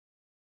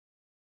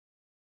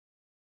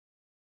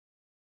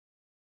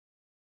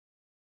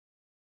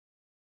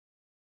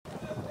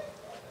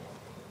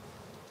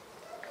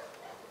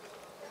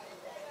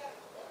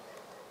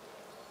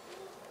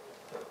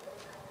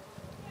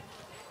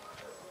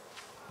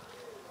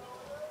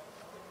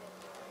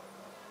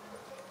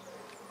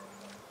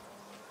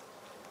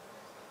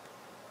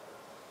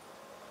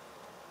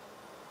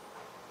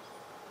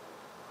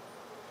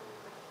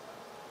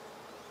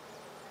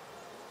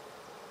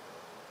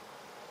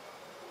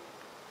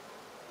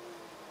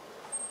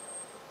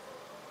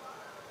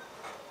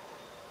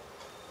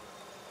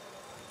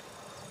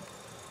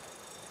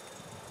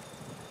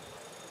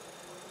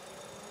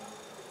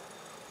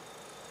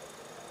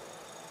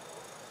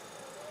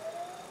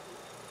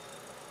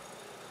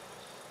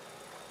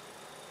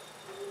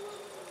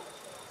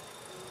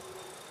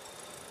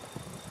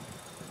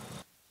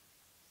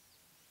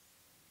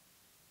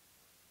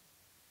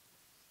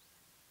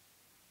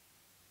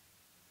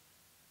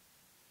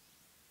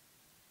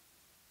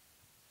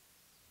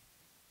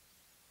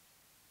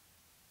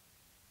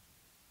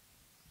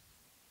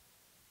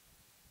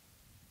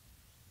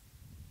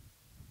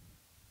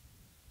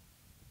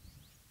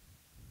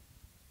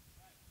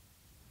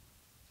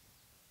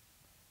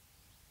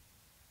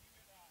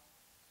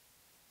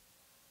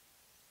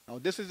Now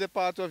this is the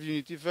part of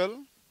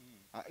Unityville,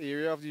 an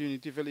area of the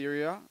Unityville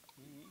area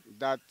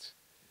that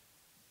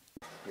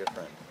Your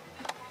friend.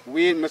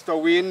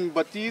 Mr. Wayne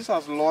Baptiste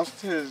has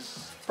lost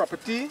his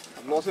property,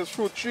 lost his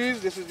fruit trees.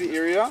 This is the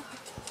area.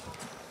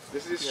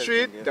 This is the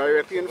street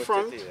directly in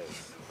front.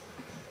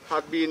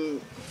 Had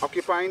been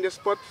occupying this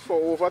spot for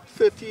over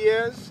 30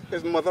 years.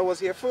 His mother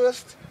was here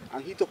first,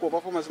 and he took over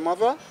from his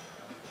mother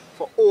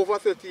for over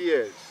 30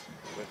 years.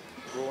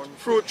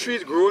 Fruit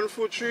trees, growing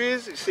fruit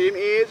trees, same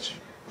age,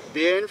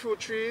 bearing fruit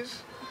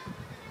trees,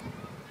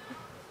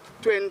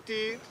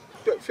 20,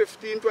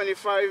 15,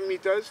 25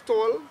 meters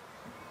tall,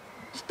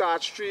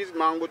 starch trees,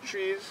 mango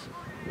trees.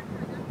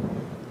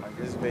 And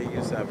this way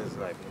you serve his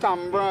life.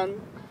 Tambran.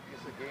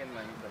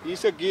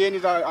 He's a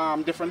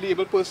differently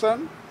able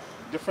person,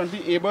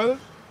 differently able.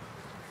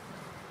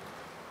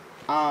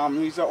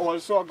 He's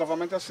also a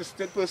government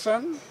assisted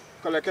person,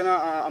 collecting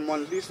a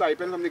monthly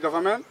stipend from the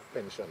government.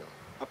 Pensioner.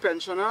 A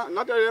pensioner,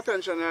 not really a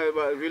pensioner,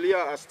 but really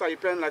a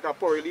stipend, like a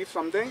poor relief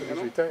something. So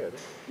he's retired?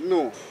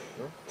 No.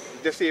 No?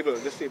 Disabled.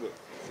 Okay.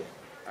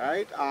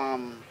 Right?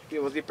 He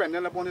was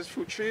dependent upon his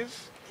fruit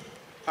trees,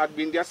 had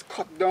been just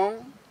cut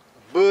down,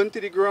 burned to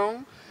the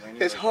ground.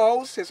 His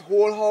house, his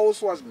whole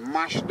house was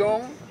mashed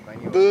down,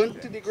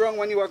 burnt to the ground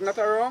when he was not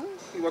around,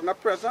 he was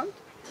not present.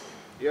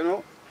 You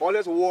know, all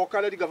his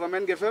walker that the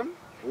government gave him,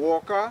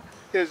 walker,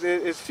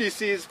 his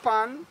feces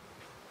pan,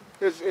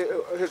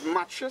 his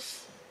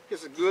mattress,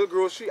 his little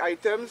grocery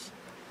items,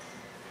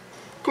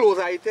 clothes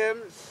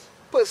items,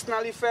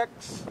 personal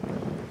effects,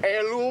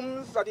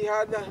 heirlooms that he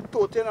had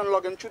toting and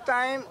logging through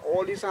time,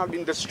 all these have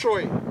been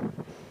destroyed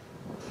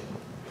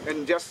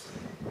in just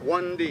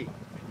one day.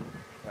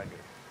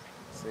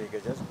 So you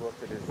can just go up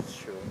to this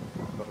show,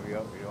 but we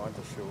want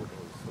to show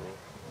also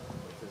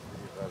what is the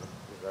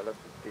development.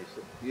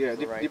 Yeah,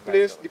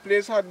 the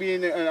place had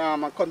been in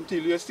a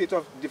continuous state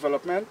of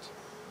development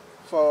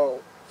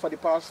for the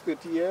past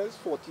 30 years,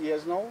 40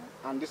 years now,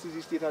 and this is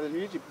the state of the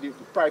reach. The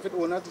private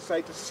owners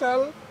decided to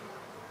sell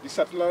the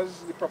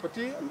settlers the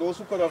property, and those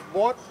who could have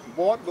bought,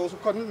 those who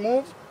couldn't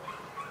move,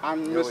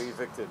 and they were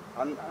evicted.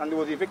 And they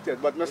was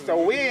evicted. But Mr.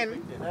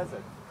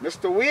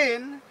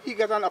 Wayne, he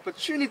got an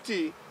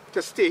opportunity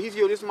to stay. He's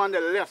the oldest man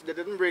that left. They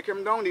didn't break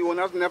him down. The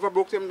owners never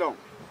broke him down.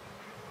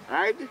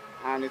 Right?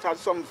 And it had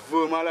some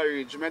formal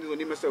arrangement.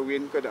 Only Mr.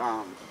 Wayne could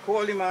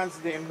Call the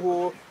man's name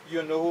who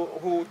you know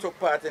who took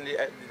part in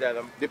the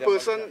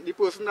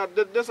person that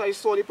did this. I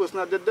saw the person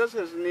that did this.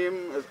 His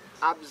name is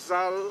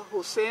Abzal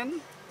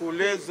Hussein. Who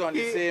lives on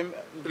the same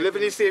live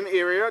in the same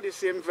area, the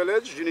same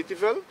village,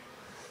 Unityville,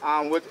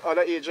 with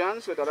other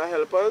agents, with other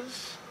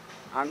helpers,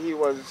 and he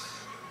was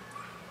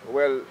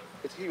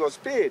he was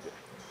paid.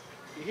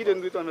 He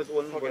didn't do it on his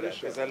own.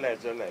 It's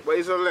alleged. But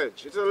it's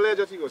alleged. It's alleged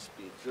that he was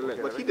paid.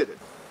 Okay, but he did it.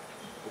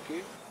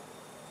 Okay?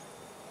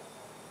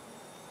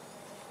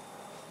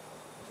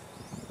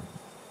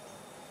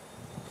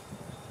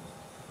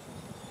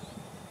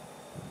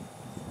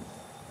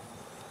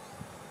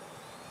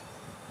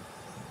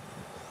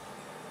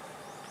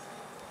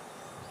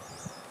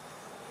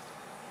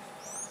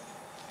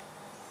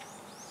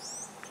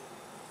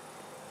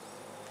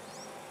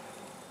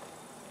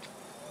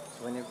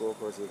 When you go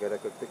across, you get a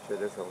good picture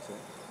of this house.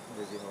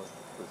 This is the house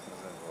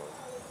involved.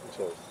 Which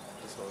house?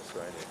 This house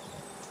right here.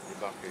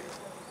 The back here.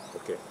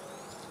 Okay.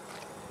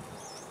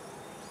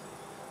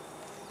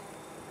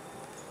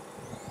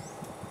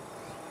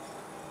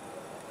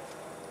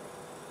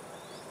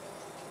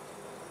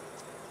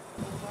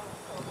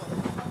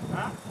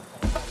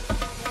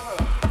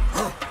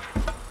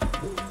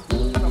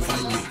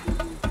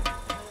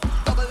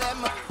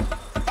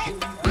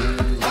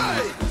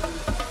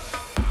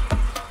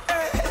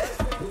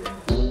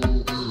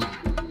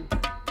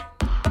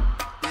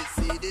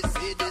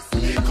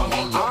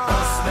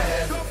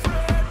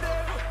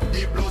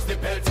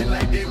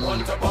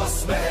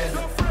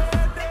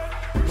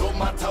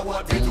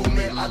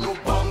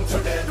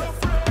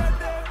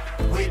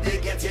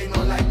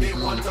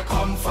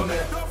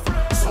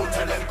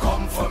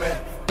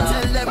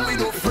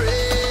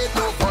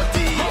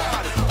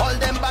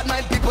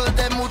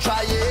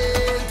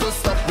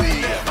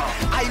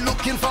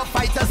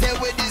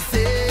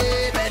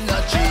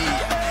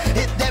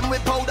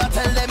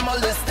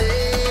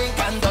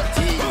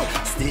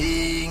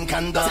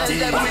 Tell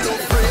them we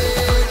don't